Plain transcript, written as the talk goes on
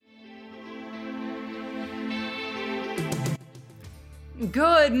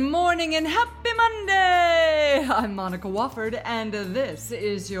Good morning and happy Monday! I'm Monica Wofford, and this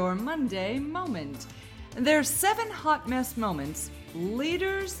is your Monday Moment. There's 7 hot mess moments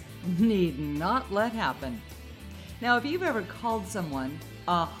leaders need not let happen. Now, if you've ever called someone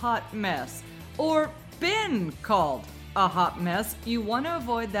a hot mess, or been called a hot mess, you want to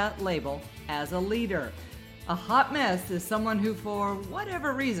avoid that label as a leader. A hot mess is someone who, for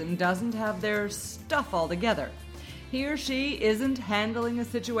whatever reason, doesn't have their stuff all together. He or she isn't handling a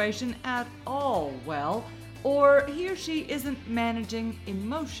situation at all well, or he or she isn't managing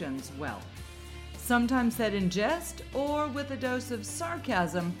emotions well. Sometimes said in jest or with a dose of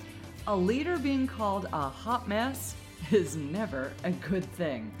sarcasm, a leader being called a hot mess is never a good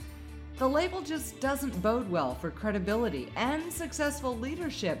thing. The label just doesn't bode well for credibility and successful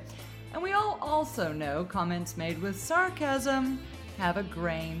leadership, and we all also know comments made with sarcasm have a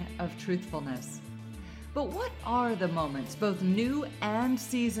grain of truthfulness. But what are the moments both new and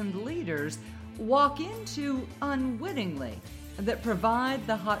seasoned leaders walk into unwittingly that provide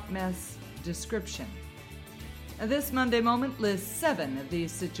the hot mess description? This Monday Moment lists 7 of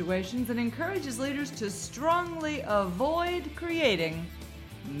these situations and encourages leaders to strongly avoid creating,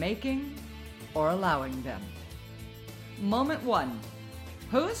 making, or allowing them. Moment 1.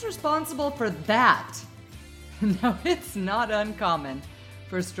 Who's responsible for that? Now, it's not uncommon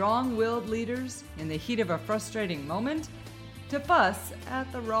for strong-willed leaders in the heat of a frustrating moment to fuss at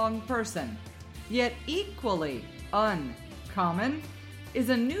the wrong person. Yet equally uncommon is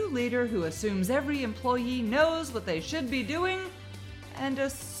a new leader who assumes every employee knows what they should be doing and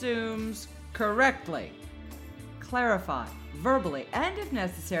assumes correctly. Clarify verbally and, if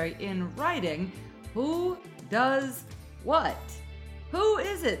necessary, in writing who does what. Who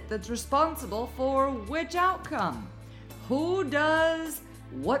is it that's responsible for which outcome? Who does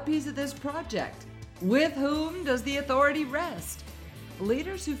what piece of this project? With whom does the authority rest?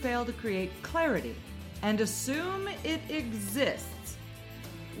 Leaders who fail to create clarity and assume it exists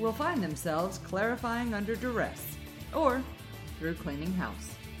will find themselves clarifying under duress or through cleaning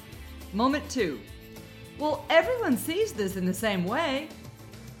house. Moment 2. Well, everyone sees this in the same way.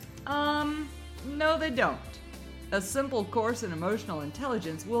 No, they don't. A simple course in emotional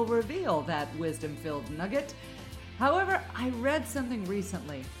intelligence will reveal that wisdom-filled nugget. However, I read something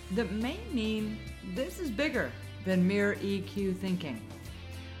recently that may mean this is bigger than mere EQ thinking.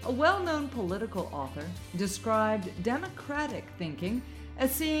 A well-known political author described democratic thinking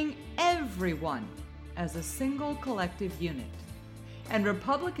as seeing everyone as a single collective unit, and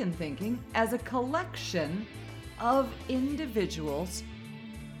Republican thinking as a collection of individuals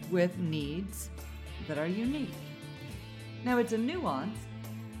with needs that are unique. Now, it's a nuance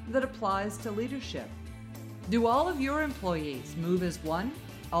that applies to leadership. Do all of your employees move as one,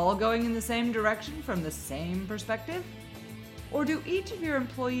 all going in the same direction from the same perspective? Or do each of your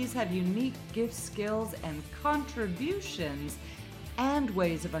employees have unique gifts, skills, and contributions and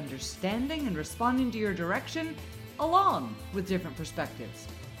ways of understanding and responding to your direction along with different perspectives?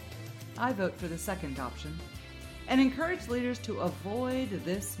 I vote for the second option and encourage leaders to avoid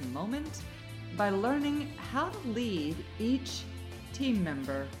this moment by learning how to lead each team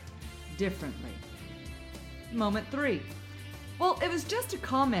member differently. Moment 3. Well, it was just a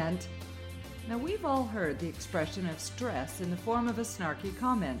comment. Now, we've all heard the expression of stress in the form of a snarky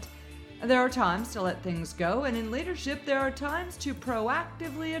comment. There are times to let things go, and in leadership, there are times to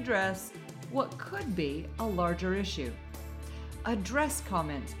proactively address what could be a larger issue. Address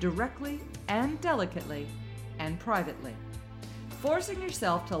comments directly and delicately and privately. Forcing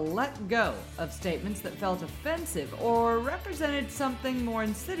yourself to let go of statements that felt offensive or represented something more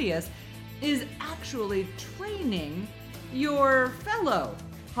insidious is actually training your fellow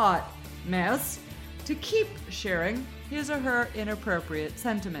hot mess to keep sharing his or her inappropriate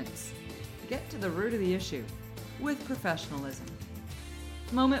sentiments. Get to the root of the issue with professionalism.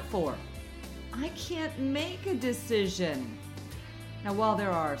 Moment 4. I can't make a decision. Now, while there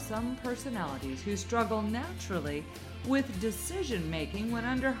are some personalities who struggle naturally with decision making when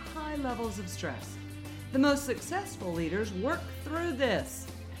under high levels of stress, the most successful leaders work through this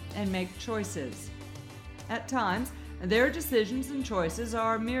and make choices. At times, their decisions and choices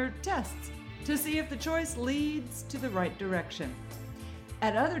are mere tests to see if the choice leads to the right direction.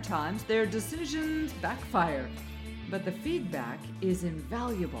 At other times, their decisions backfire, but the feedback is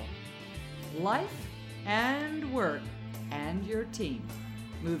invaluable. Life and work and your team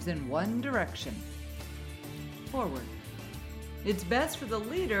moves in one direction, forward. It's best for the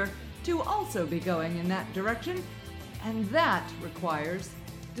leader to also be going in that direction, and that requires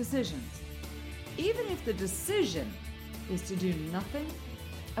decisions. Even if the decision is to do nothing,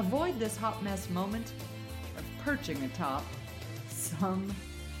 avoid this hot mess moment of perching atop, some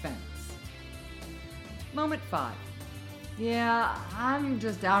fence. Moment 5. Yeah, I'm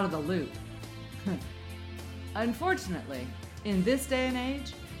just out of the loop. Unfortunately, in this day and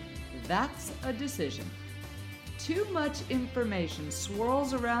age, that's a decision. Too much information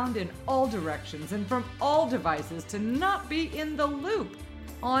swirls around in all directions and from all devices to not be in the loop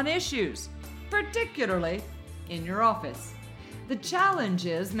on issues, particularly in your office. The challenge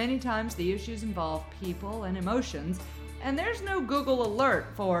is many times the issues involve people and emotions, and there's no Google alert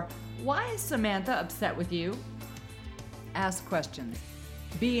for, why is Samantha upset with you? Ask questions.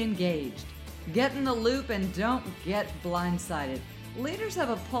 Be engaged. Get in the loop and don't get blindsided. Leaders have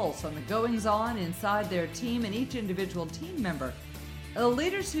a pulse on the goings-on inside their team and each individual team member.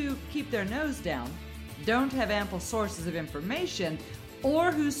 Leaders who keep their nose down, don't have ample sources of information,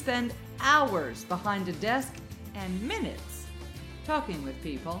 or who spend hours behind a desk and minutes talking with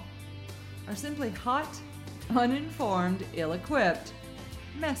people are simply hot, uninformed, ill-equipped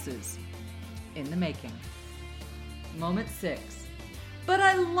messes in the making. Moment 6. But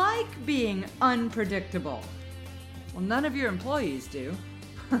I like being unpredictable. Well, none of your employees do.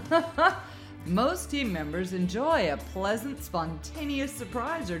 Most team members enjoy a pleasant, spontaneous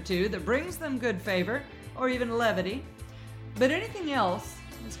surprise or two that brings them good favor or even levity. But anything else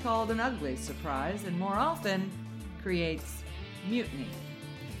is called an ugly surprise and more often creates mutiny.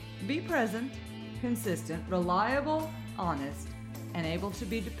 Be present, consistent, reliable, honest, and able to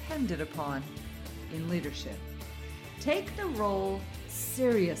be depended upon in leadership. Take the role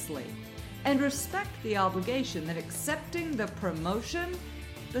seriously and respect the obligation that accepting the promotion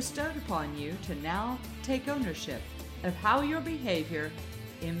bestowed upon you to now take ownership of how your behavior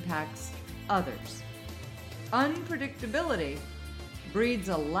impacts others. Unpredictability breeds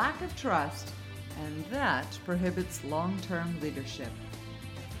a lack of trust, and that prohibits long-term leadership.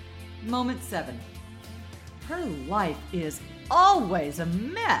 Moment 7. Her life is always a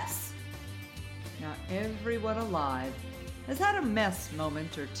mess. Now, everyone alive has had a mess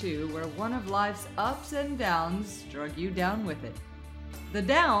moment or two where one of life's ups and downs drug you down with it. The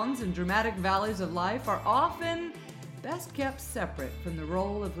downs and dramatic valleys of life are often best kept separate from the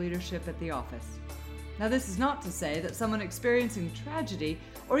role of leadership at the office. Now, this is not to say that someone experiencing tragedy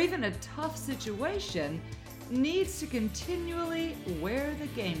or even a tough situation needs to continually wear the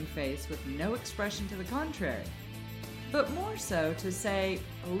game face with no expression to the contrary, but more so to say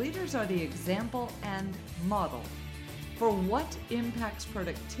leaders are the example and model for what impacts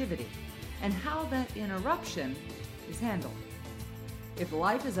productivity and how that interruption is handled. If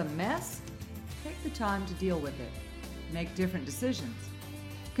life is a mess, take the time to deal with it. Make different decisions.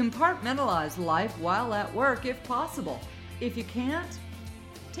 Compartmentalize life while at work if possible. If you can't,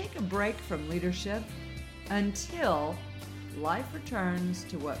 take a break from leadership until life returns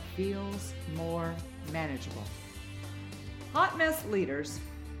to what feels more manageable. Hot mess leaders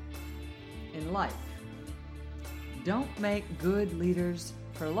in life don't make good leaders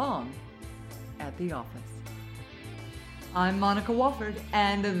for long at the office. I'm Monica Wofford,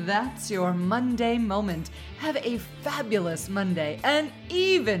 and that's your Monday Moment. Have a fabulous Monday, an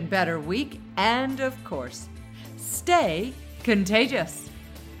even better week, and of course, stay contagious.